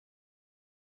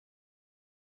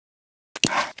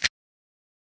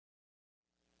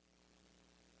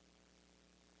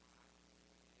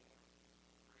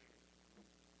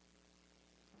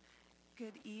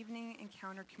Good evening,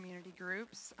 Encounter Community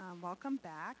Groups. Welcome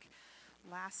back.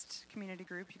 Last community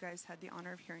group, you guys had the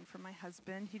honor of hearing from my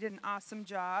husband. He did an awesome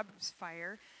job. It was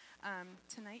fire.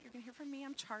 Tonight, you're going to hear from me.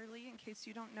 I'm Charly. In case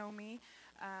you don't know me,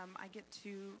 I get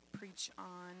to preach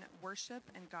on worship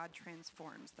and God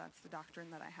transforms. That's the doctrine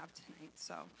that I have tonight.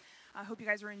 So I hope you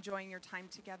guys are enjoying your time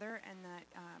together and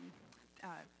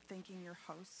that thanking your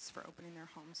hosts for opening their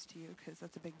homes to you, because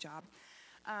that's a big job.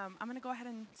 I'm going to go ahead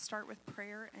and start with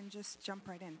prayer and just jump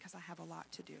right in because I have a lot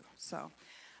to do. So,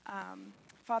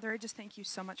 Father, I just thank you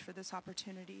so much for this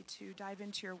opportunity to dive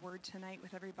into your word tonight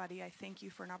with everybody. I thank you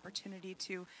for an opportunity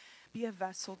to be a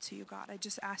vessel to you, God. I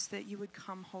just ask that you would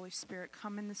come, Holy Spirit,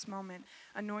 come in this moment,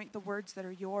 anoint the words that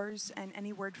are yours, and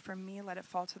any word from me, let it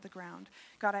fall to the ground.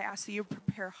 God, I ask that you would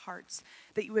prepare hearts,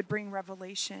 that you would bring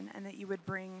revelation, and that you would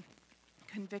bring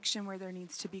conviction where there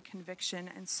needs to be conviction,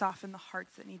 and soften the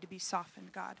hearts that need to be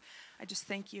softened, God. I just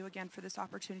thank you again for this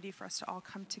opportunity for us to all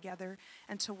come together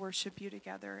and to worship you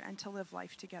together and to live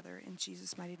life together. In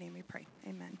Jesus' mighty name we pray.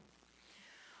 Amen.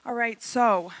 All right,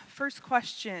 so first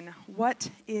question, what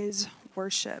is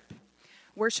worship?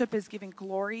 Worship is giving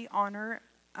glory, honor,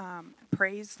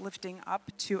 praise, lifting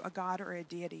up to a God or a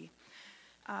deity.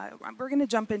 We're going to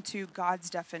jump into God's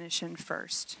definition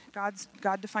first.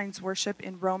 God defines worship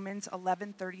in Romans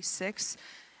 11:36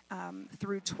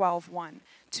 through 12:1.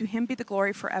 To him be the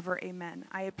glory forever, amen.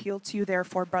 I appeal to you,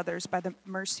 therefore, brothers, by the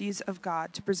mercies of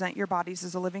God, to present your bodies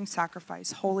as a living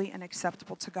sacrifice, holy and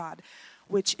acceptable to God,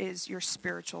 which is your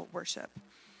spiritual worship.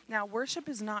 Now, worship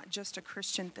is not just a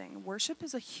Christian thing. Worship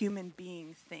is a human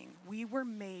being thing. We were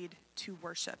made to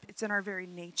worship. It's in our very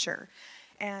nature.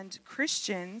 And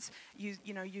Christians,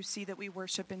 you see that we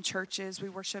worship in churches. We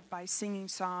worship by singing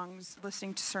songs,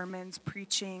 listening to sermons,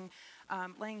 preaching,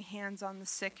 laying hands on the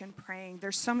sick and praying.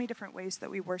 There's so many different ways that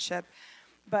we worship.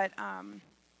 But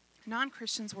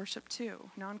non-Christians worship too.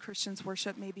 Non-Christians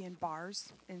worship maybe in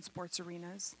bars, in sports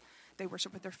arenas. They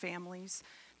worship with their families.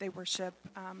 They worship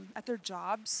at their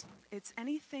jobs. It's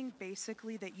anything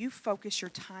basically that you focus your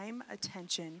time,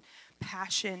 attention,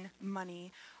 passion,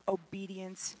 money,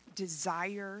 obedience,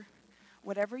 desire,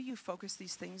 whatever you focus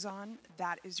these things on,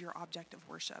 that is your object of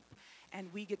worship.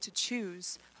 And we get to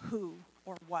choose who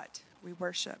or what we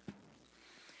worship.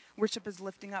 Worship is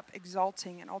lifting up,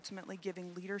 exalting, and ultimately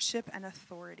giving leadership and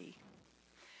authority.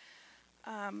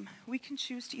 We can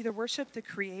choose to either worship the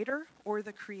Creator or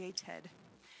the created.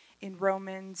 In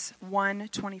Romans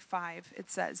 1:25, it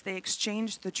says, they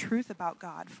exchanged the truth about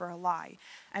God for a lie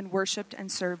and worshipped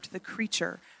and served the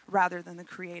creature rather than the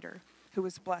Creator, who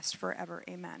is blessed forever.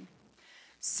 Amen.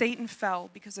 Satan fell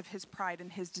because of his pride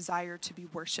and his desire to be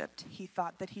worshipped. He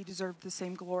thought that he deserved the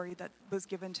same glory that was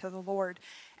given to the Lord,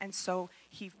 and so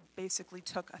he basically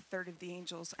took a third of the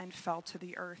angels and fell to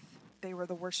the earth. They were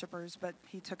the worshipers, but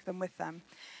he took them with them.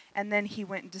 And then he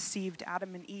went and deceived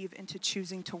Adam and Eve into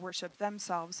choosing to worship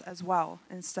themselves as well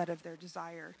instead of their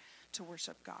desire to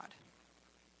worship God.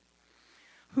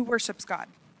 Who worships God?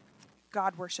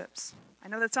 God worships. I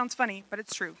know that sounds funny, but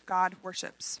it's true. God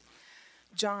worships.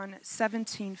 John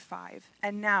 17:5.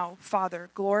 And now,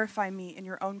 Father, glorify me in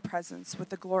your own presence with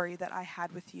the glory that I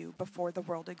had with you before the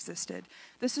world existed.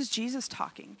 This is Jesus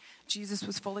talking. Jesus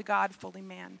was fully God, fully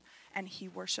man, and he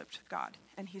worshiped God,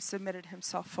 and he submitted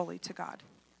himself fully to God.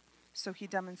 So he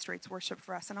demonstrates worship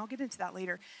for us, and I'll get into that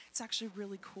later. It's actually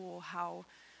really cool how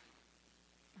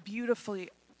beautifully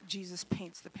Jesus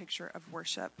paints the picture of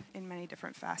worship in many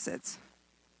different facets.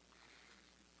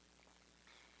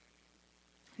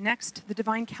 Next, the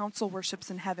divine council worships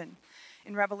in heaven.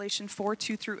 In Revelation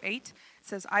 4:2-8, it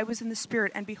says, I was in the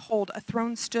Spirit, and behold, a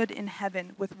throne stood in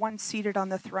heaven with one seated on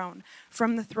the throne.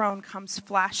 From the throne comes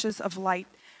flashes of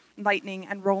lightning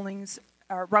and rumblings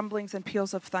and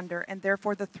peals of thunder, and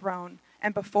before the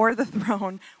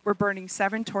throne were burning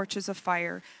 7 torches of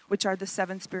fire, which are the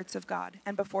 7 spirits of God.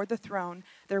 And before the throne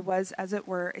there was, as it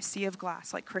were, a sea of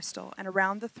glass like crystal, and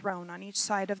around the throne, on each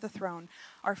side of the throne,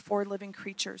 are 4 living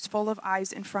creatures, full of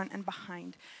eyes in front and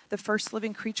behind. The first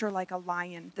living creature like a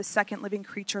lion, the second living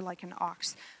creature like an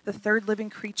ox, the third living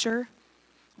creature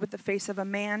with the face of a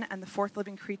man, and the fourth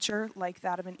living creature like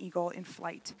that of an eagle in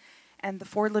flight. And the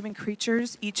 4 living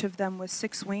creatures, each of them with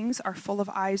 6 wings, are full of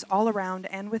eyes all around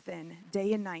and within,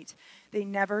 day and night. They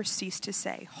never cease to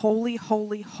say, Holy,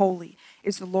 holy, holy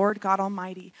is the Lord God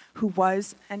Almighty, who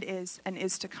was and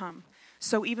is to come.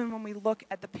 So even when we look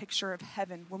at the picture of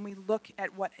heaven, when we look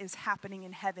at what is happening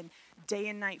in heaven, day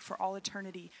and night for all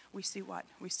eternity, we see what?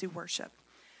 We see worship.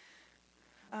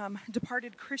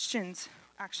 Departed Christians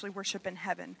actually worship in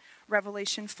heaven.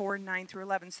 Revelation 4, 9 through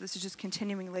 11. So this is just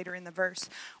continuing later in the verse.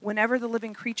 Whenever the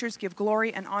living creatures give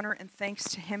glory and honor and thanks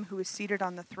to him who is seated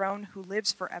on the throne, who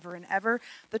lives forever and ever,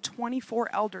 the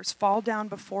 24 elders fall down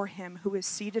before him who is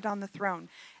seated on the throne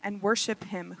and worship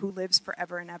him who lives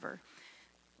forever and ever.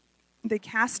 They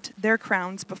cast their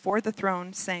crowns before the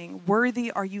throne, saying,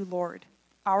 "Worthy are you, Lord,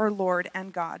 our Lord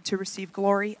and God, to receive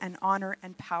glory and honor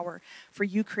and power. For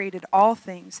you created all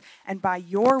things, and by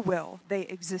your will they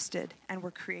existed and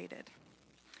were created."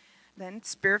 Then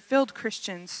spirit-filled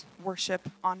Christians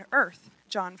worship on earth.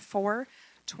 John 4,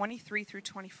 23 through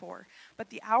 24.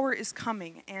 But the hour is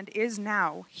coming and is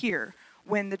now here,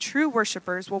 when the true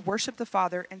worshipers will worship the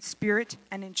Father in spirit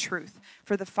and in truth.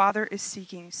 For the Father is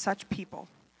seeking such people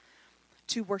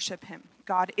to worship him.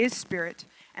 God is spirit,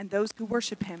 and those who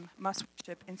worship him must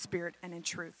worship in spirit and in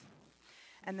truth.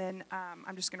 And then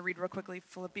I'm just going to read real quickly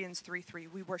Philippians 3:3.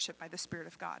 We worship by the Spirit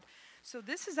of God. So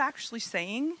this is actually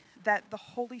saying that the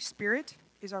Holy Spirit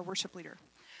is our worship leader.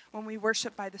 When we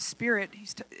worship by the Spirit,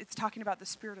 it's talking about the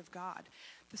Spirit of God.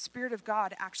 The Spirit of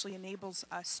God actually enables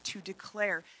us to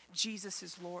declare Jesus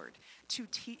is Lord.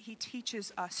 He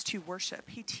teaches us to worship.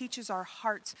 He teaches our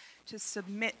hearts to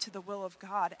submit to the will of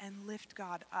God and lift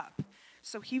God up.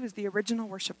 So he was the original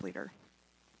worship leader.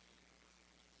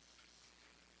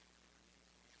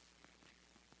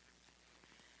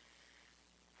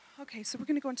 Okay, so we're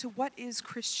going to go into what is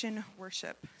Christian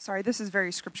worship. Sorry, this is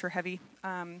very scripture heavy.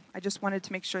 I just wanted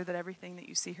to make sure that everything that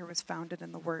you see here was founded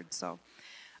in the Word. So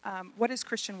what is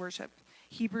Christian worship?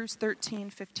 Hebrews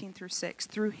 13, 15 through 6.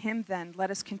 Through him then,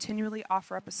 let us continually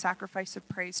offer up a sacrifice of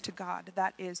praise to God.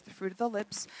 That is the fruit of the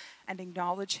lips, and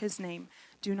acknowledge his name.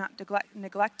 Do not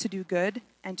neglect to do good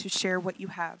and to share what you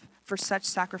have, for such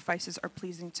sacrifices are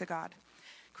pleasing to God.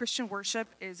 Christian worship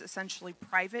is essentially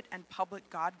private and public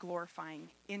God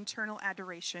glorifying, internal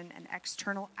adoration and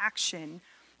external action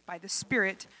by the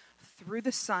Spirit through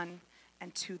the Son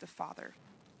and to the Father.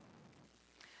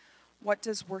 What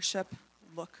does worship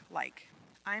look like?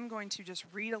 I'm going to just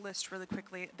read a list really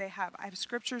quickly. I have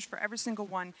scriptures for every single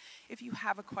one. If you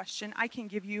have a question, I can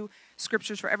give you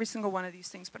scriptures for every single one of these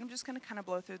things, but I'm just going to kind of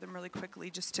blow through them really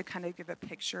quickly just to kind of give a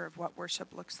picture of what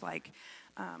worship looks like.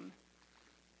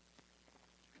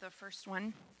 The first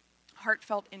one,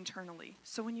 heartfelt internally.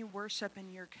 So when you worship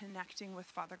and you're connecting with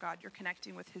Father God, you're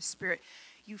connecting with his Spirit,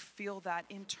 you feel that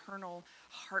internal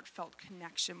heartfelt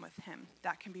connection with him.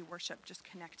 That can be worship, just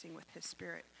connecting with his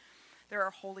Spirit. There are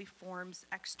holy forms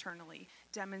externally,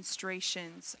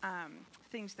 demonstrations,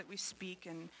 things that we speak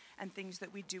and things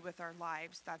that we do with our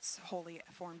lives. That's holy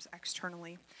forms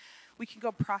externally. We can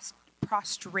go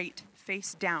prostrate,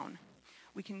 face down.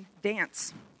 We can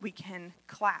dance. We can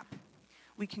clap.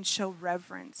 We can show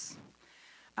reverence.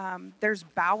 There's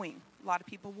bowing. A lot of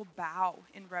people will bow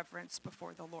in reverence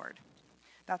before the Lord.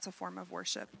 That's a form of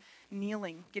worship.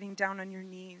 Kneeling, getting down on your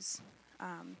knees.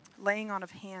 Laying on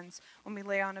of hands. When we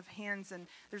lay on of hands, and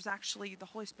there's actually, the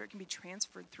Holy Spirit can be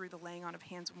transferred through the laying on of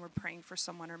hands when we're praying for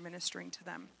someone or ministering to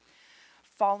them.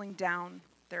 Falling down.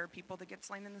 There are people that get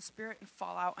slain in the Spirit and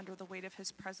fall out under the weight of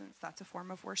his presence. That's a form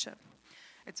of worship.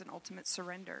 It's an ultimate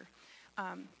surrender.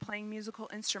 Playing musical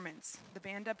instruments. The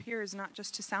band up here is not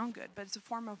just to sound good, but it's a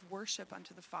form of worship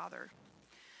unto the Father.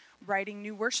 Writing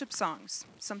new worship songs,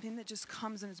 something that just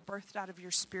comes and is birthed out of your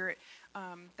spirit.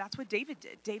 That's what David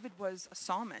did. David was a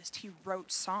psalmist. He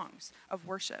wrote songs of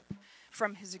worship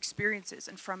from his experiences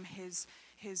and from his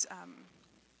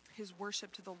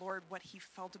worship to the Lord, what he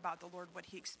felt about the Lord, what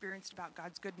he experienced about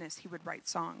God's goodness. He would write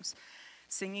songs.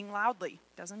 Singing loudly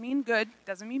doesn't mean good,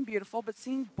 doesn't mean beautiful, but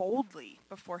singing boldly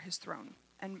before his throne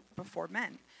and before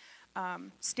men.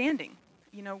 Standing,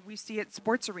 we see at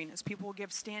sports arenas, people will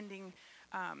give standing.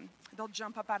 They'll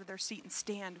jump up out of their seat and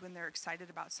stand when they're excited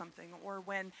about something. Or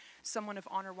when someone of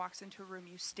honor walks into a room,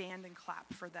 you stand and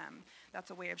clap for them.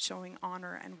 That's a way of showing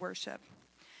honor and worship.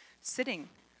 Sitting.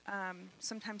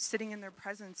 Sometimes sitting in their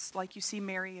presence, like you see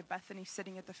Mary and Bethany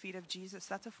sitting at the feet of Jesus.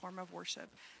 That's a form of worship.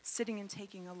 Sitting and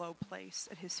taking a low place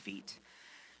at his feet.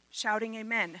 Shouting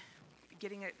amen.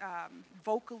 Getting it,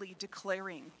 vocally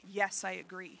declaring, yes, I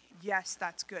agree. Yes,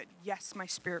 that's good. Yes, my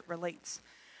spirit relates.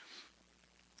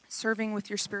 Serving with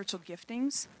your spiritual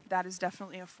giftings, that is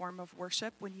definitely a form of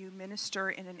worship. When you minister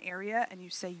in an area and you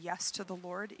say yes to the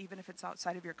Lord, even if it's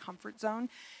outside of your comfort zone,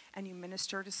 and you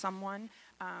minister to someone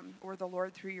or the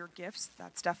Lord through your gifts,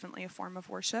 that's definitely a form of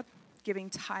worship. Giving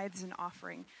tithes and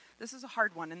offering. This is a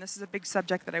hard one, and this is a big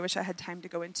subject that I wish I had time to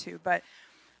go into, but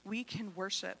we can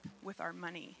worship with our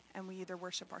money, and we either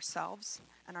worship ourselves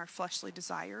and our fleshly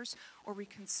desires, or we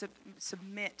can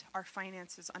submit our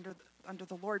finances under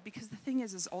the Lord. Because the thing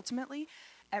is ultimately,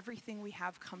 Everything we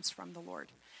have comes from the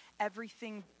Lord.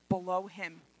 Everything below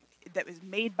him that was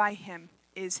made by him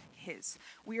is his.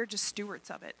 We are just stewards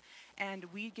of it. And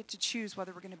we get to choose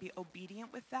whether we're going to be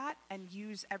obedient with that and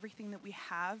use everything that we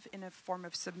have in a form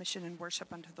of submission and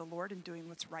worship unto the Lord and doing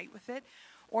what's right with it,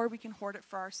 or we can hoard it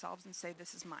for ourselves and say,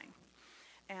 this is mine.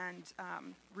 And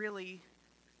really,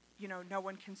 no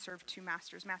one can serve two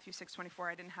masters. Matthew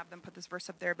 6:24, I didn't have them put this verse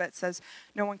up there, but it says,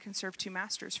 no one can serve two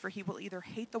masters, for he will either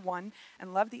hate the one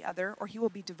and love the other, or he will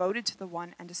be devoted to the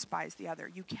one and despise the other.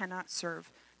 You cannot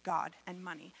serve God and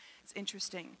money. It's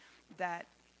interesting that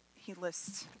he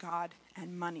lists God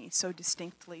and money so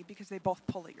distinctly because they both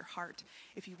pull at your heart.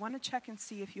 If you want to check and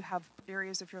see if you have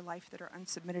areas of your life that are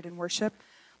unsubmitted in worship,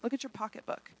 look at your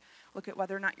pocketbook. Look at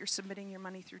whether or not you're submitting your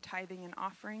money through tithing and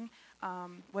offering,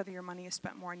 whether your money is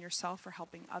spent more on yourself or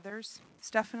helping others. It's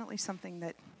definitely something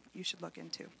that you should look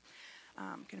into.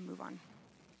 I'm going to move on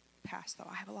past, though.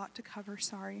 I have a lot to cover,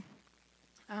 sorry.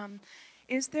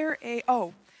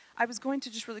 I was going to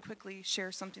just really quickly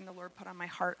share something the Lord put on my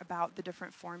heart about the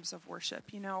different forms of worship.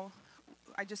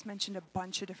 I just mentioned a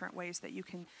bunch of different ways that you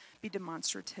can be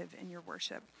demonstrative in your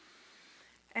worship.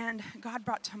 And God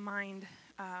brought to mind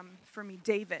for me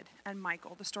David and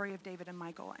Michael, the story of David and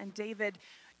Michael. And David,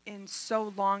 in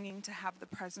so longing to have the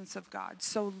presence of God,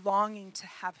 so longing to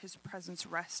have his presence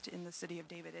rest in the city of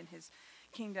David, in his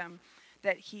kingdom,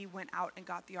 that he went out and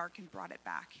got the ark and brought it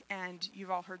back. And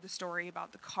you've all heard the story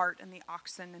about the cart and the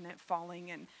oxen and it falling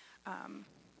and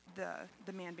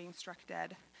the man being struck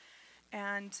dead.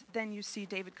 And then you see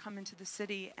David come into the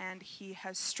city and he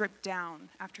has stripped down,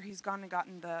 after he's gone and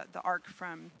gotten the ark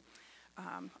from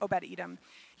Obed-Edom,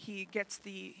 he gets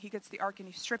the ark and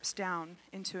he strips down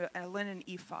into a linen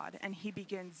ephod and he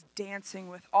begins dancing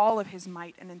with all of his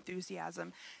might and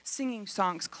enthusiasm, singing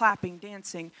songs, clapping,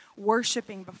 dancing,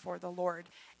 worshiping before the Lord.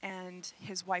 And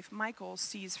his wife Michal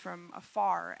sees from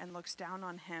afar and looks down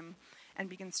on him and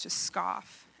begins to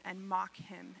scoff and mock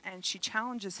him. And she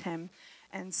challenges him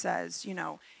and says,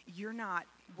 you're not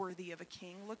worthy of a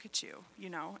king. Look at you,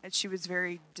 And she was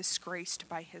very disgraced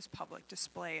by his public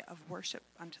display of worship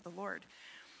unto the Lord.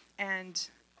 And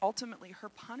ultimately, her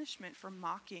punishment for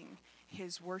mocking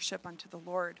his worship unto the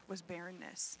Lord was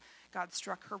barrenness. God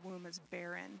struck her womb as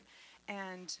barren.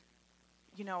 And,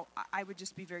 I would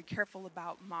just be very careful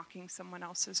about mocking someone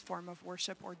else's form of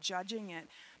worship or judging it,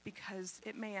 because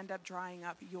it may end up drying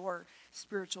up your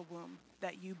spiritual womb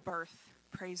that you birth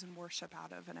praise and worship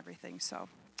out of and everything. So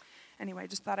anyway, I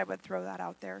just thought I would throw that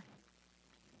out there.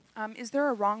 Is there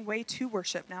a wrong way to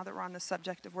worship now that we're on the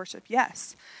subject of worship?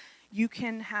 Yes. We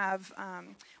can have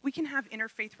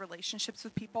interfaith relationships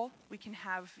with people. We can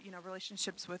have,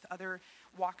 relationships with other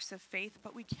walks of faith,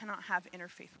 but we cannot have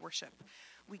interfaith worship.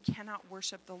 We cannot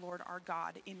worship the Lord our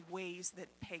God in ways that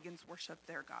pagans worship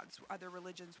their gods, other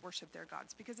religions worship their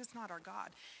gods, because it's not our God.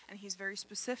 And he's very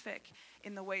specific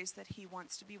in the ways that he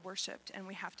wants to be worshiped, and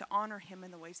we have to honor him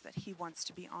in the ways that he wants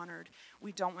to be honored.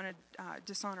 We don't want to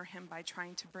dishonor him by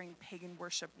trying to bring pagan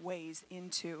worship ways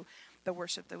into the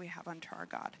worship that we have unto our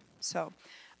God. So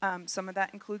some of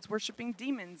that includes worshiping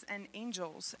demons and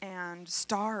angels and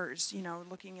stars,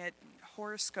 looking at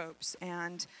horoscopes,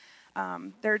 and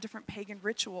there are different pagan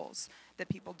rituals that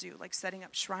people do, like setting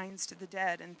up shrines to the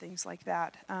dead and things like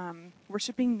that,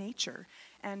 worshiping nature,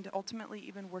 and ultimately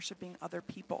even worshiping other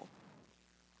people.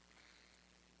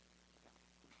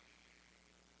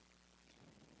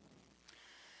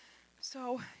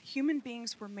 So human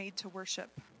beings were made to worship.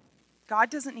 God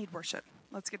doesn't need worship.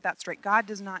 Let's get that straight. God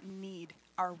does not need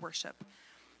our worship.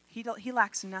 He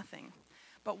lacks nothing.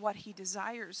 But what he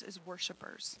desires is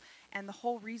worshipers. And the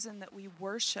whole reason that we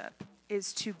worship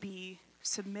is to be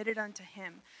submitted unto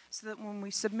him, so that when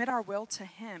we submit our will to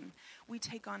him, we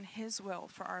take on his will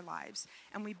for our lives,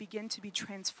 and we begin to be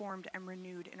transformed and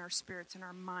renewed in our spirits and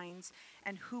our minds,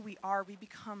 and who we are. We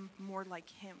become more like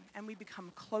him, and we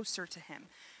become closer to him.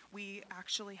 We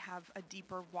actually have a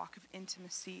deeper walk of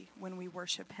intimacy when we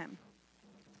worship him.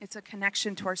 It's a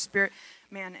connection to our spirit,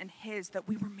 man, and his that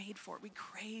we were made for. We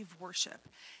crave worship.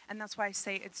 And that's why I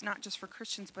say it's not just for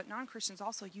Christians, but non-Christians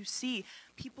also. You see,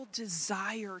 people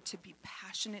desire to be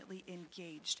passionately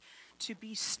engaged, to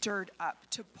be stirred up,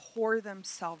 to pour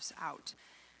themselves out.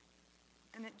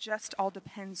 And it just all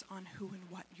depends on who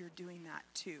and what you're doing that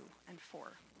to and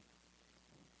for.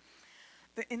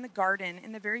 In the garden,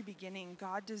 in the very beginning,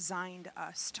 God designed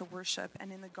us to worship.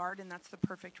 And in the garden, that's the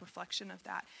perfect reflection of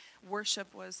that.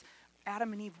 Worship was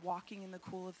Adam and Eve walking in the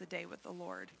cool of the day with the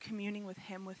Lord, communing with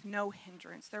him with no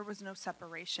hindrance. There was no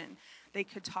separation. They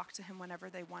could talk to him whenever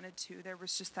they wanted to. There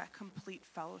was just that complete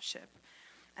fellowship.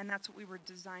 And that's what we were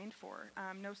designed for.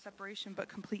 No separation, but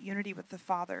complete unity with the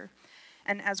Father.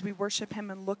 And as we worship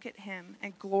him and look at him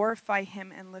and glorify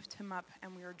him and lift him up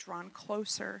and we are drawn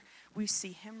closer, we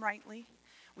see him rightly,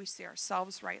 we see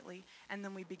ourselves rightly, and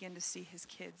then we begin to see his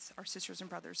kids, our sisters and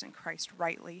brothers in Christ,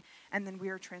 rightly. And then we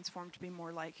are transformed to be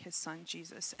more like his son,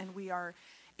 Jesus. And we are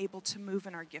able to move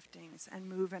in our giftings and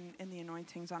move in the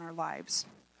anointings on our lives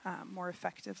more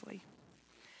effectively.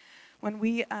 When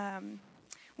we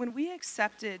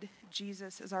accepted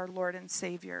Jesus as our Lord and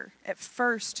Savior, at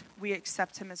first we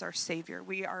accept him as our Savior.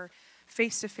 We are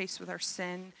face to face with our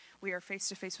sin. We are face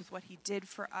to face with what he did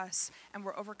for us, and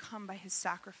we're overcome by his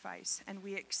sacrifice. And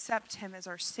we accept him as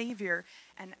our Savior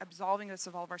and absolving us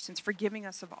of all of our sins, forgiving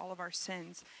us of all of our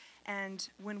sins. And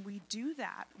when we do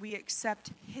that, we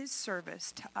accept his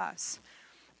service to us.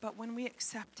 But when we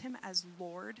accept him as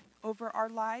Lord over our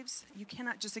lives, you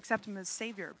cannot just accept him as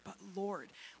Savior, but Lord.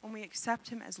 When we accept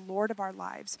him as Lord of our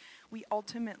lives, we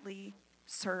ultimately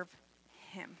serve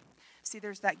him. See,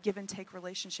 there's that give and take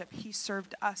relationship. He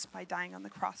served us by dying on the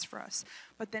cross for us.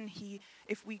 But then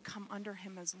if we come under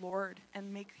him as Lord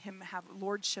and make him have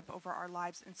lordship over our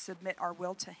lives and submit our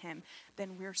will to him,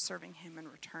 then we're serving him in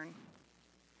return.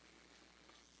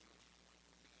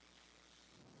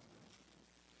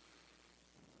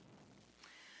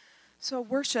 So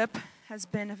worship has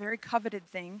been a very coveted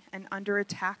thing and under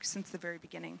attack since the very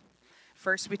beginning.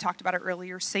 First, we talked about it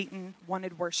earlier, Satan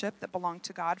wanted worship that belonged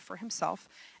to God for himself,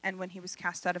 and when he was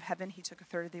cast out of heaven, he took a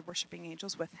third of the worshiping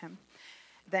angels with him.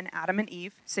 Then Adam and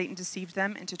Eve, Satan deceived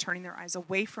them into turning their eyes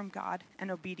away from God and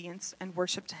obedience and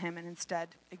worship to him, and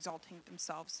instead exalting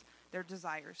themselves, their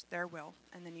desires, their will,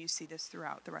 and then you see this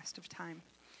throughout the rest of time.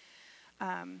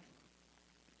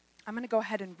 I'm going to go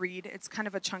ahead and read. It's kind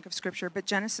of a chunk of scripture, but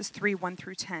Genesis 3, 1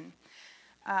 through 10.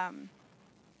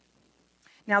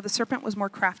 Now the serpent was more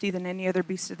crafty than any other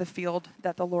beast of the field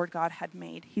that the Lord God had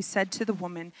made. He said to the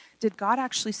woman, "Did God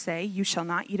actually say, 'You shall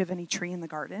not eat of any tree in the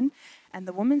garden'?" And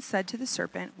the woman said to the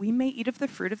serpent, "We may eat of the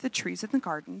fruit of the trees in the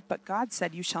garden, but God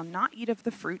said, 'You shall not eat of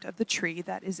the fruit of the tree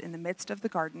that is in the midst of the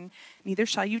garden, neither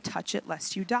shall you touch it,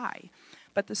 lest you die.'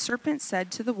 But the serpent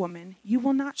said to the woman, 'You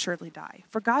will not surely die,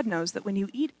 for God knows that when you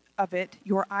eat of it,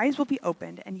 your eyes will be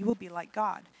opened, and you will be like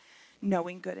God,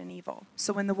 knowing good and evil.'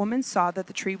 So when the woman saw that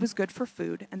the tree was good for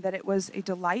food, and that it was a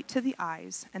delight to the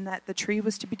eyes, and that the tree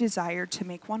was to be desired to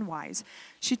make one wise,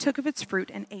 she took of its fruit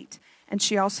and ate. And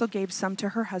she also gave some to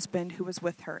her husband who was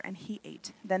with her, and he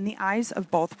ate. Then the eyes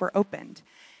of both were opened,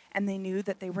 and they knew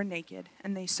that they were naked,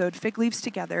 and they sewed fig leaves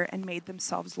together and made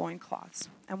themselves loincloths.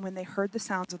 And when they heard the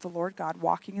sounds of the Lord God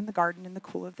walking in the garden in the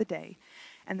cool of the day,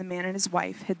 and the man and his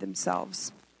wife hid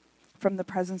themselves from the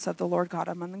presence of the Lord God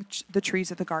among the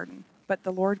trees of the garden. But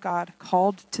the Lord God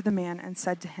called to the man and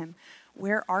said to him,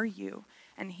 'Where are you?'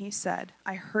 And he said,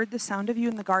 'I heard the sound of you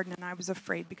in the garden, and I was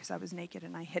afraid because I was naked,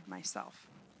 and I hid myself.'"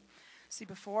 See,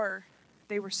 before,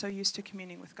 they were so used to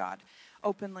communing with God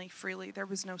openly, freely. There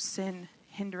was no sin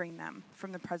hindering them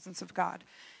from the presence of God.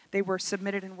 They were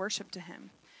submitted in worship to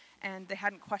him, and they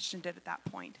hadn't questioned it at that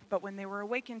point. But when they were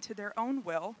awakened to their own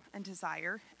will and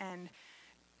desire and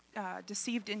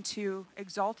deceived into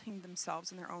exalting themselves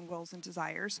in their own wills and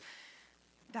desires,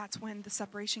 that's when the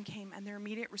separation came, and their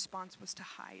immediate response was to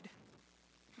hide.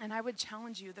 And I would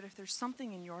challenge you that if there's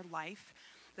something in your life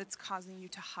that's causing you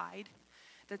to hide,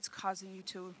 that's causing you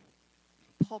to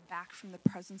pull back from the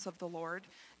presence of the Lord,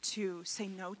 to say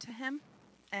no to him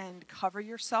and cover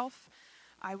yourself,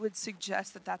 I would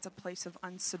suggest that that's a place of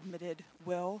unsubmitted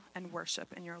will and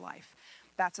worship in your life.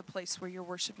 That's a place where you're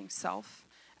worshiping self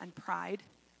and pride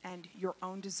and your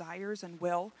own desires and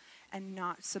will, and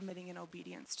not submitting in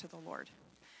obedience to the Lord.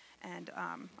 And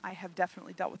I have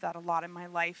definitely dealt with that a lot in my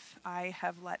life. I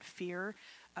have let fear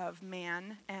of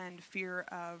man and fear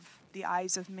of the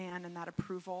eyes of man and that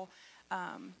approval,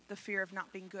 the fear of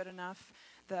not being good enough,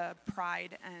 the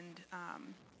pride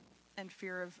and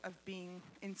fear of being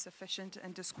insufficient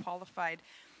and disqualified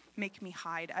make me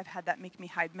hide. I've had that make me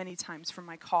hide many times from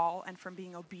my call and from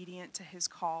being obedient to his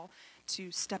call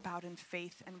to step out in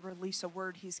faith and release a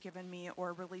word he's given me,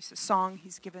 or release a song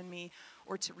he's given me,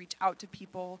 or to reach out to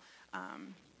people.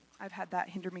 I've had that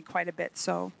hinder me quite a bit.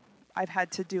 So I've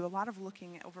had to do a lot of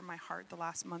looking over my heart the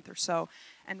last month or so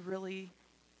and really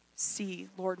see,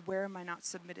 Lord, where am I not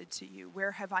submitted to you?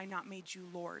 Where have I not made you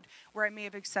Lord? Where I may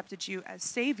have accepted you as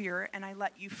Savior and I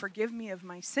let you forgive me of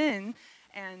my sin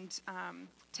and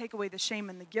take away the shame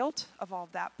and the guilt of all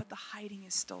of that, but the hiding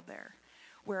is still there,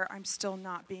 where I'm still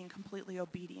not being completely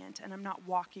obedient and I'm not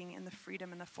walking in the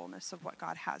freedom and the fullness of what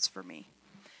God has for me.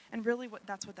 And really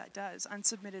that's what that does.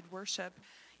 Unsubmitted worship,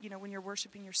 when you're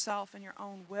worshiping yourself and your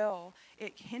own will,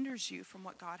 it hinders you from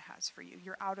what God has for you.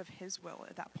 You're out of his will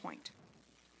at that point.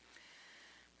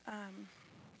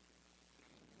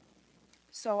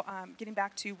 So getting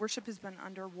back to worship has been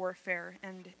under warfare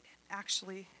and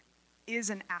actually is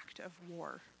an act of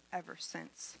war ever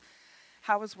since.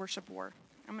 How is worship war?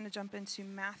 I'm going to jump into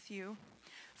Matthew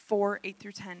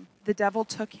 4:8-10. The devil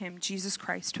took him, Jesus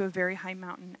Christ, to a very high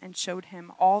mountain and showed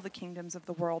him all the kingdoms of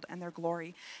the world and their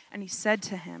glory. And he said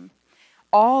to him,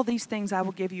 all these things I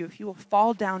will give you if you will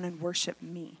fall down and worship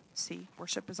me. See,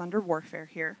 worship is under warfare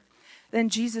here. Then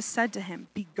Jesus said to him,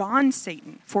 begone,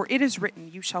 Satan, for it is written,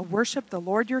 you shall worship the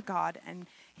Lord your God, and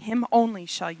him only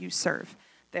shall you serve.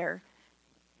 There,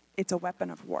 it's a weapon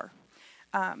of war.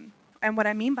 And what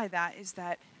I mean by that is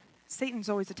that Satan's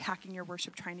always attacking your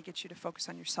worship, trying to get you to focus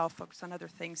on yourself, focus on other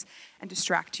things, and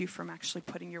distract you from actually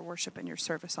putting your worship and your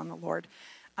service on the Lord.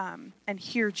 And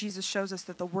here Jesus shows us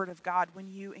that the Word of God,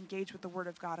 when you engage with the Word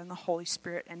of God and the Holy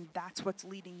Spirit, and that's what's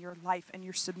leading your life, and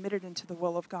you're submitted into the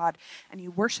will of God, and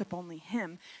you worship only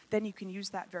Him, then you can use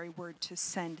that very word to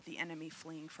send the enemy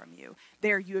fleeing from you.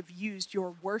 There you have used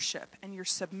your worship and your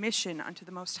submission unto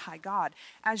the Most High God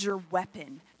as your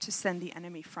weapon to send the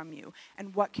enemy from you.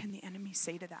 And what can the enemy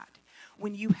say to that?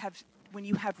 When you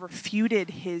have refuted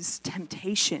his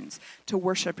temptations to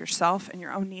worship yourself and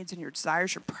your own needs and your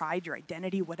desires, your pride, your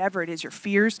identity, whatever it is, your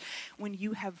fears, when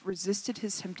you have resisted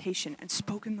his temptation and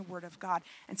spoken the word of God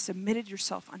and submitted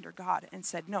yourself under God and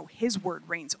said, no, his word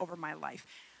reigns over my life,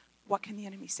 what can the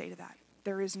enemy say to that?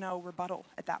 There is no rebuttal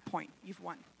at that point. You've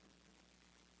won.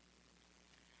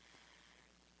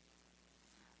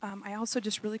 I also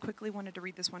just really quickly wanted to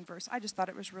read this one verse. I just thought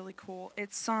it was really cool.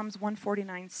 It's Psalms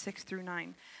 149,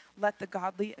 6-9. Let the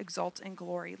godly exult in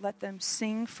glory. Let them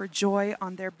sing for joy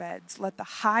on their beds. Let the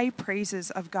high praises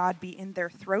of God be in their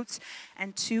throats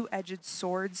and two-edged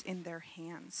swords in their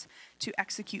hands, to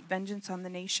execute vengeance on the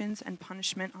nations and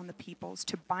punishment on the peoples,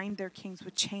 to bind their kings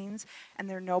with chains and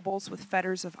their nobles with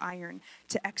fetters of iron,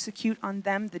 to execute on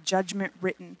them the judgment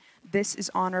written. This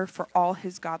is honor for all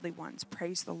his godly ones.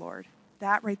 Praise the Lord.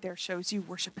 That right there shows you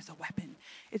worship is a weapon.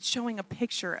 It's showing a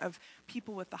picture of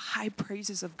people with the high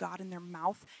praises of God in their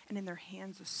mouth and in their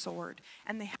hands a sword.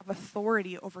 And they have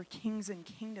authority over kings and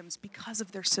kingdoms because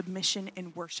of their submission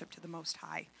and worship to the Most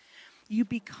High. You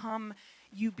become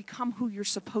who you're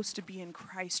supposed to be in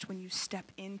Christ when you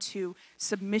step into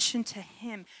submission to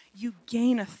Him. You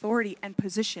gain authority and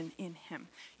position in Him.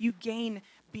 You gain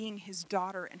being His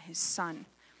daughter and His son.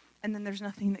 And then there's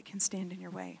nothing that can stand in your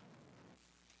way.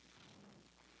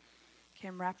 Okay,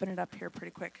 I'm wrapping it up here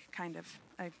pretty quick, kind of.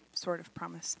 I sort of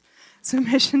promise.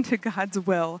 Submission to God's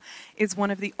will is one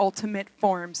of the ultimate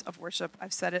forms of worship.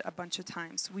 I've said it a bunch of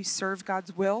times. We serve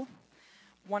God's will,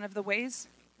 one of the ways,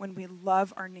 when we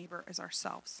love our neighbor as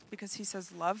ourselves. Because He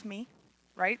says, love me,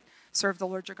 right? Serve the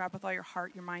Lord your God with all your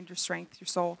heart, your mind, your strength, your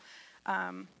soul.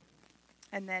 And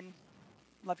then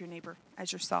love your neighbor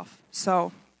as yourself.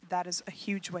 So that is a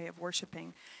huge way of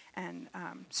worshiping and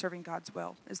serving God's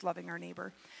will, is loving our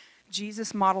neighbor.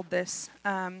 Jesus modeled this.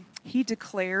 He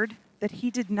declared that He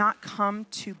did not come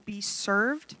to be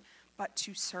served, but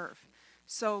to serve.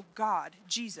 So God,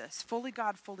 Jesus, fully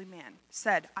God, fully man,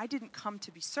 said, I didn't come to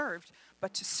be served,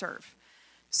 but to serve.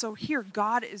 So here,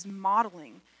 God is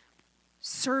modeling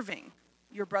serving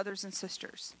your brothers and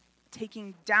sisters,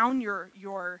 taking down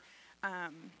your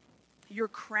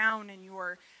crown and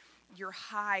your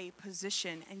high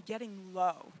position and getting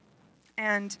low.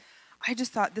 And I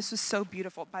just thought this was so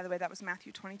beautiful. By the way, that was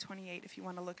Matthew 20:28 if you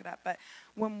want to look it up. But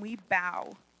when we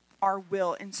bow our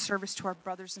will in service to our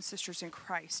brothers and sisters in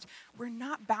Christ, we're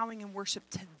not bowing in worship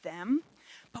to them,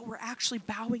 but we're actually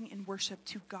bowing in worship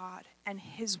to God and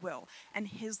His will and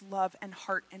His love and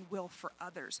heart and will for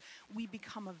others. We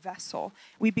become a vessel.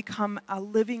 We become a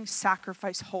living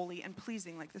sacrifice, holy and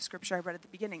pleasing, like the scripture I read at the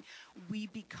beginning. We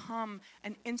become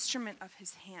an instrument of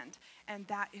His hand, and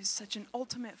that is such an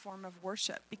ultimate form of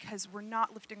worship because we're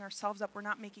not lifting ourselves up. We're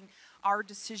not making our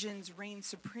decisions reign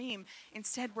supreme.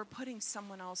 Instead, we're putting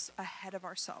someone else ahead of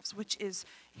ourselves, which is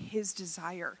His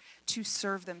desire to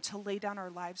serve them, to lay down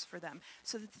our lives for them.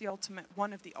 So that's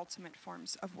one of the ultimate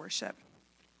forms of worship.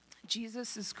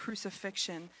 Jesus'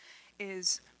 crucifixion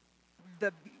is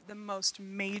the most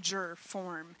major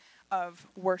form of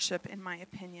worship, in my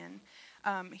opinion.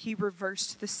 He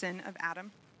reversed the sin of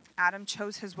Adam. Adam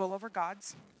chose his will over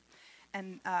God's,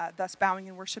 and thus bowing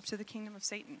in worship to the kingdom of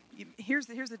Satan. Here's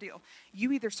the deal.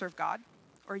 You either serve God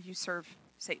or you serve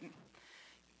Satan.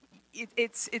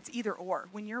 It's either or.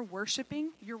 When you're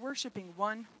worshiping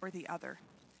one or the other.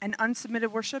 And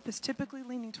unsubmitted worship is typically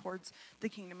leaning towards the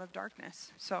kingdom of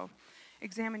darkness. So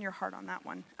examine your heart on that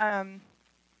one.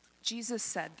 Jesus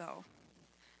said, though,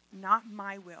 not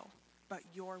my will, but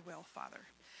your will, Father.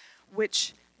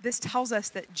 Which this tells us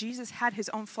that Jesus had His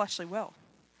own fleshly will,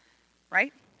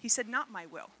 right? He said, not my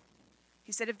will.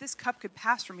 He said, if this cup could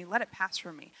pass from me, let it pass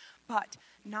from me. But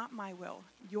not my will,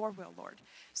 your will, Lord.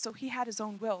 So he had his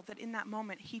own will, that in that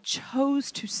moment he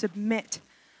chose to submit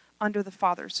under the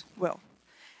Father's will.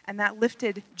 And that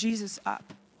lifted Jesus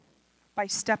up by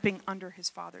stepping under his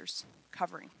Father's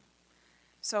covering.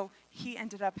 So he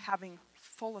ended up having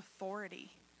full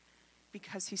authority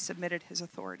because he submitted his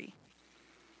authority.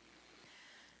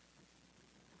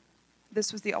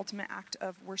 This was the ultimate act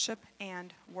of worship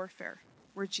and warfare,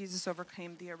 where Jesus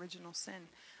overcame the original sin.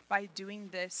 By doing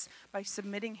this, by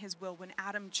submitting his will, when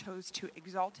Adam chose to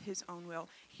exalt his own will,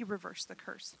 he reversed the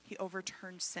curse. He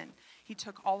overturned sin. He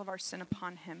took all of our sin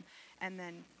upon him, and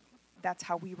then that's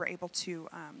how we were able to,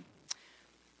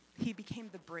 he became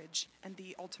the bridge and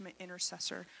the ultimate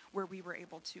intercessor, where we were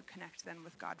able to connect then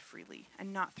with God freely,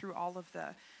 and not through all of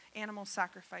the animal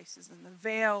sacrifices and the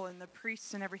veil and the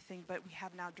priests and everything, but we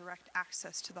have now direct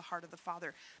access to the heart of the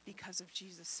Father because of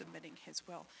Jesus submitting his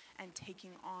will and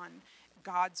taking on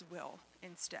God's will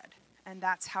instead. And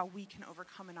that's how we can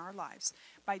overcome in our lives,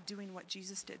 by doing what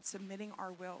Jesus did, submitting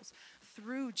our wills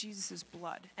through Jesus'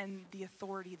 blood and the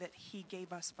authority that he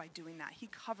gave us by doing that. He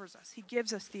covers us. He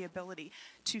gives us the ability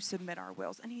to submit our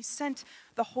wills. And he sent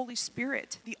the Holy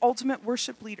Spirit, the ultimate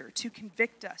worship leader, to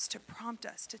convict us, to prompt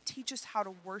us, to teach us how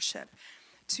to worship,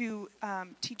 to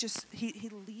teach us. He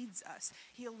leads us.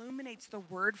 He illuminates the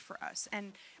word for us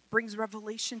and brings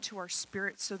revelation to our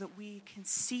spirit so that we can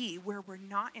see where we're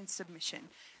not in submission.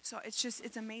 So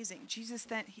it's amazing. Jesus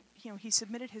then, he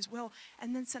submitted his will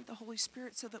and then sent the Holy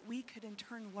Spirit so that we could in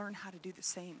turn learn how to do the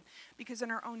same. Because in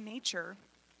our own nature,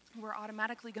 we're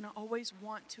automatically going to always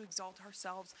want to exalt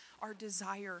ourselves, our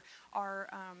desire, our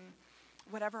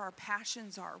whatever our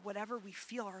passions are, whatever we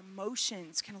feel, our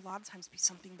emotions can a lot of times be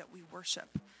something that we worship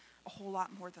a whole lot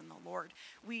more than the Lord.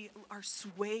 We are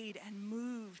swayed and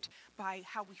moved by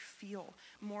how we feel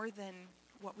more than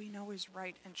what we know is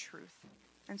right and truth.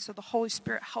 And so the Holy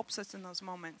Spirit helps us in those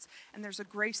moments. And there's a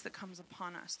grace that comes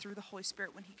upon us through the Holy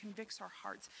Spirit when he convicts our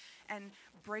hearts and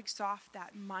breaks off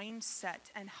that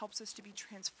mindset and helps us to be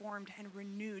transformed and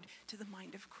renewed to the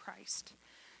mind of Christ.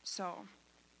 So,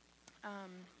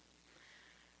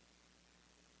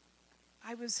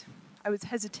 I was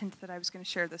hesitant that I was going to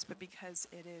share this, but because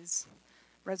it is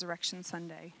Resurrection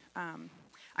Sunday, I'm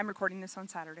recording this on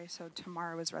Saturday, so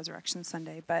tomorrow is Resurrection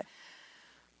Sunday. But,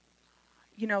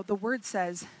 the word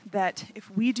says that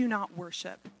if we do not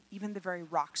worship, even the very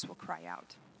rocks will cry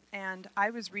out. And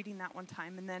I was reading that one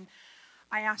time, and then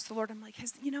I asked the Lord, I'm like,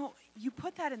 you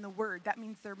put that in the word, that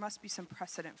means there must be some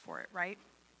precedent for it, right?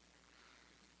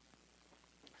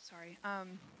 Sorry.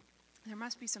 There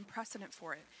must be some precedent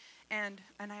for it. And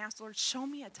I asked the Lord, show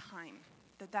me a time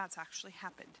that that's actually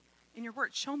happened. In your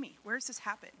word, show me, where's this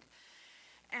happened?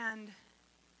 And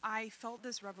I felt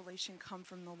this revelation come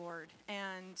from the Lord.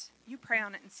 And you pray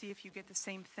on it and see if you get the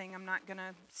same thing. I'm not going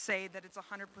to say that it's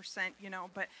 100%,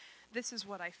 but this is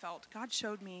what I felt. God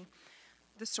showed me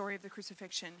the story of the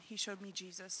crucifixion. He showed me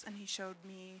Jesus, and he showed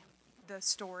me the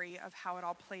story of how it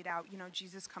all played out.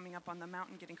 Jesus coming up on the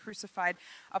mountain, getting crucified,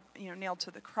 up, nailed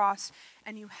to the cross.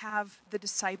 And you have the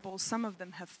disciples. Some of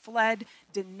them have fled,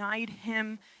 denied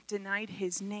him, denied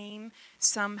his name.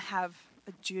 Some have,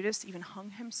 Judas even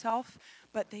hung himself,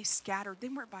 but they scattered. They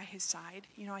weren't by his side.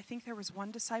 I think there was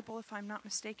one disciple, if I'm not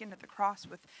mistaken, at the cross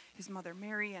with his mother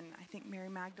Mary, and I think Mary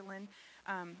Magdalene.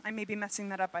 I may be messing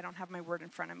that up. I don't have my word in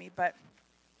front of me.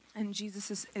 And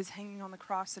Jesus is hanging on the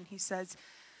cross, and he says,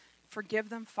 "Forgive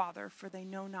them, Father, for they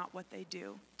know not what they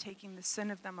do," taking the sin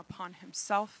of them upon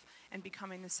himself and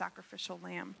becoming the sacrificial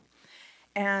lamb.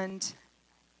 And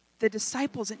the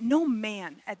disciples, no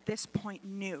man at this point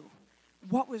knew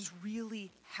what was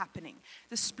really happening,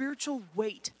 the spiritual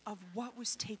weight of what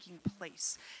was taking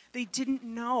place. They didn't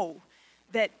know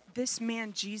that this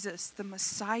man, Jesus, the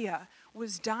Messiah,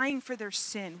 was dying for their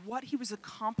sin, what he was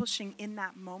accomplishing in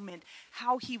that moment,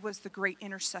 how he was the great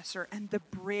intercessor and the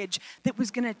bridge that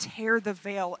was going to tear the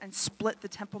veil and split the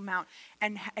Temple Mount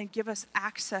and give us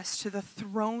access to the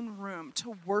throne room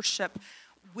to worship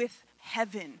with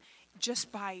heaven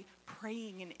just by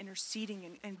praying and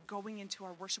interceding and going into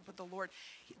our worship with the Lord.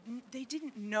 They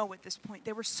didn't know at this point.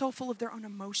 They were so full of their own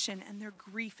emotion and their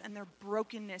grief and their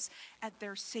brokenness at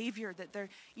their Savior, that their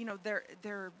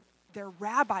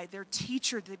rabbi, their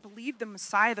teacher, they believed the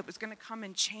Messiah that was going to come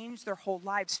and change their whole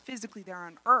lives physically there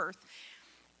on earth.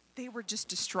 They were just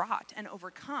distraught and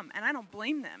overcome. And I don't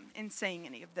blame them in saying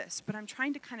any of this, but I'm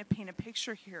trying to kind of paint a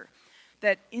picture here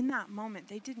that in that moment,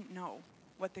 they didn't know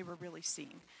what they were really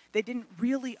seeing. They didn't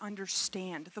really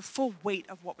understand the full weight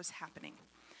of what was happening.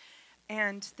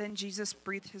 And then Jesus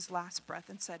breathed his last breath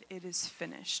and said, "It is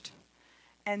finished."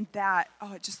 And that,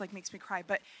 oh, it just like makes me cry.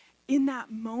 But in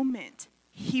that moment,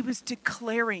 he was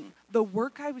declaring the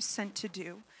work I was sent to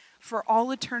do for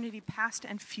all eternity, past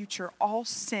and future, all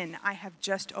sin I have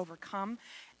just overcome.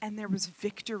 And there was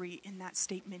victory in that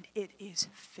statement. It is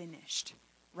finished,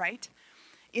 right?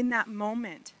 In that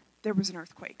moment, there was an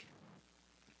earthquake.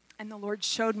 And the Lord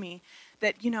showed me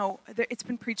that, it's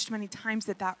been preached many times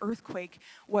that earthquake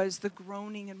was the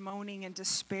groaning and moaning and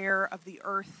despair of the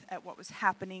earth at what was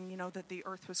happening, that the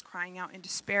earth was crying out in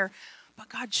despair. But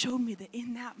God showed me that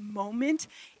in that moment,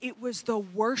 it was the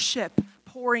worship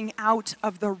pouring out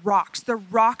of the rocks. The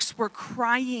rocks were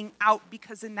crying out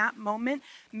because in that moment,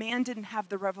 man didn't have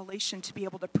the revelation to be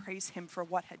able to praise him for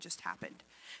what had just happened.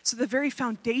 So the very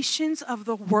foundations of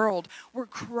the world were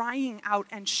crying out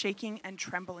and shaking and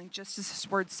trembling, just as his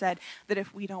word said, that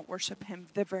if we don't worship him,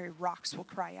 the very rocks will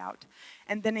cry out.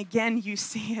 And then again, you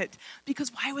see it,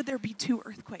 because why would there be two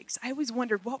earthquakes? I always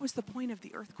wondered, what was the point of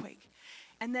the earthquake?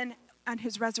 And then on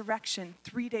his resurrection,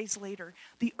 3 days later,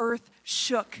 the earth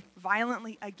shook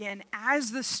violently again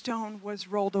as the stone was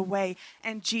rolled away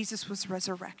and Jesus was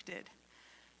resurrected.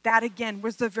 That again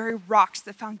was the very rocks,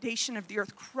 the foundation of the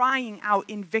earth, crying out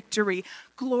in victory.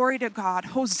 Glory to God,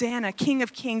 Hosanna, King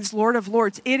of Kings, Lord of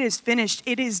Lords. It is finished,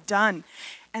 it is done.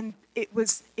 And it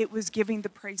was giving the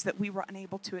praise that we were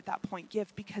unable to at that point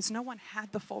give, because no one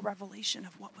had the full revelation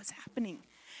of what was happening.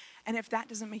 And if that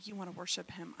doesn't make you want to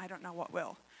worship him, I don't know what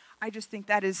will. I just think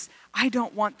that is, I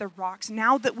don't want the rocks.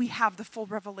 Now that we have the full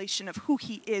revelation of who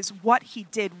he is, what he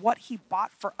did, what he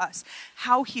bought for us,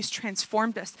 how he's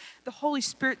transformed us, the Holy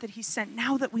Spirit that he sent,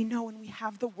 now that we know and we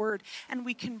have the word and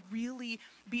we can really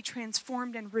be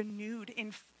transformed and renewed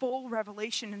in full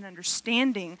revelation and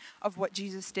understanding of what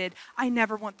Jesus did, I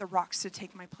never want the rocks to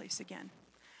take my place again.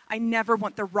 I never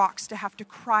want the rocks to have to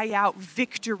cry out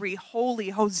victory, holy,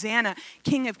 Hosanna,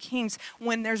 King of Kings,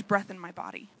 when there's breath in my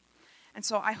body. And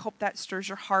so I hope that stirs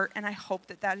your heart, and I hope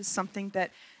that that is something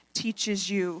that teaches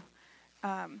you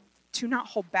to not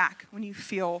hold back when you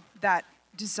feel that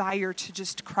desire to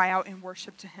just cry out and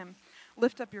worship to him.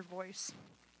 Lift up your voice.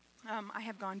 I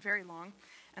have gone very long,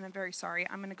 and I'm very sorry.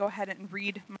 I'm going to go ahead and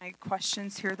read my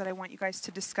questions here that I want you guys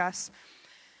to discuss.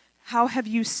 How have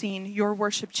you seen your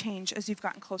worship change as you've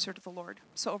gotten closer to the Lord?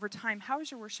 So over time, how has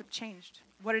your worship changed?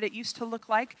 What did it used to look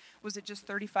like? Was it just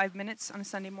 35 minutes on a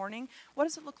Sunday morning? What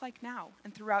does it look like now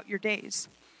and throughout your days?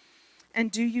 And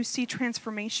do you see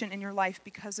transformation in your life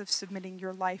because of submitting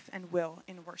your life and will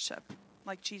in worship,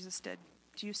 like Jesus did?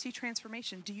 Do you see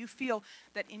transformation? Do you feel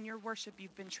that in your worship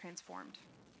you've been transformed?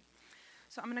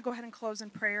 So I'm going to go ahead and close in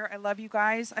prayer. I love you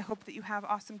guys. I hope that you have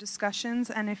awesome discussions.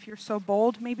 And if you're so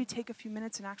bold, maybe take a few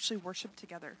minutes and actually worship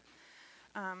together.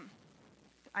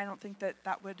 I don't think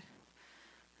that would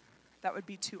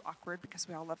be too awkward because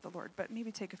we all love the Lord. But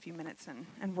maybe take a few minutes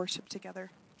and worship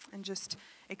together and just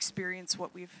experience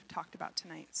what we've talked about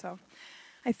tonight. So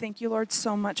I thank you, Lord,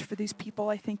 so much for these people.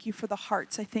 I thank you for the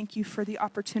hearts. I thank you for the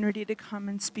opportunity to come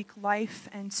and speak life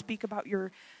and speak about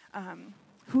your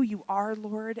who you are,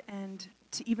 Lord, and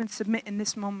to even submit in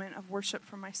this moment of worship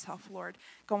for myself, Lord,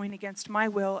 going against my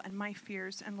will and my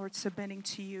fears, and Lord, submitting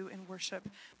to you in worship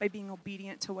by being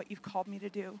obedient to what you've called me to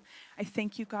do. I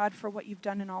thank you, God, for what you've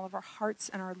done in all of our hearts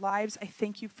and our lives. I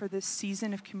thank you for this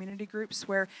season of community groups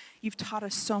where you've taught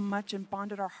us so much and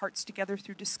bonded our hearts together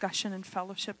through discussion and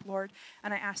fellowship, Lord.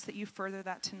 And I ask that you further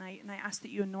that tonight, and I ask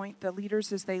that you anoint the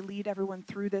leaders as they lead everyone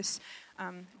through this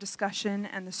discussion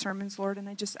and the sermons, Lord. And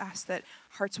I just ask that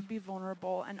hearts would be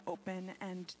vulnerable and open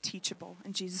and teachable.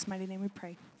 In Jesus' mighty name we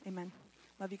pray. Amen.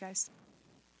 Love you guys.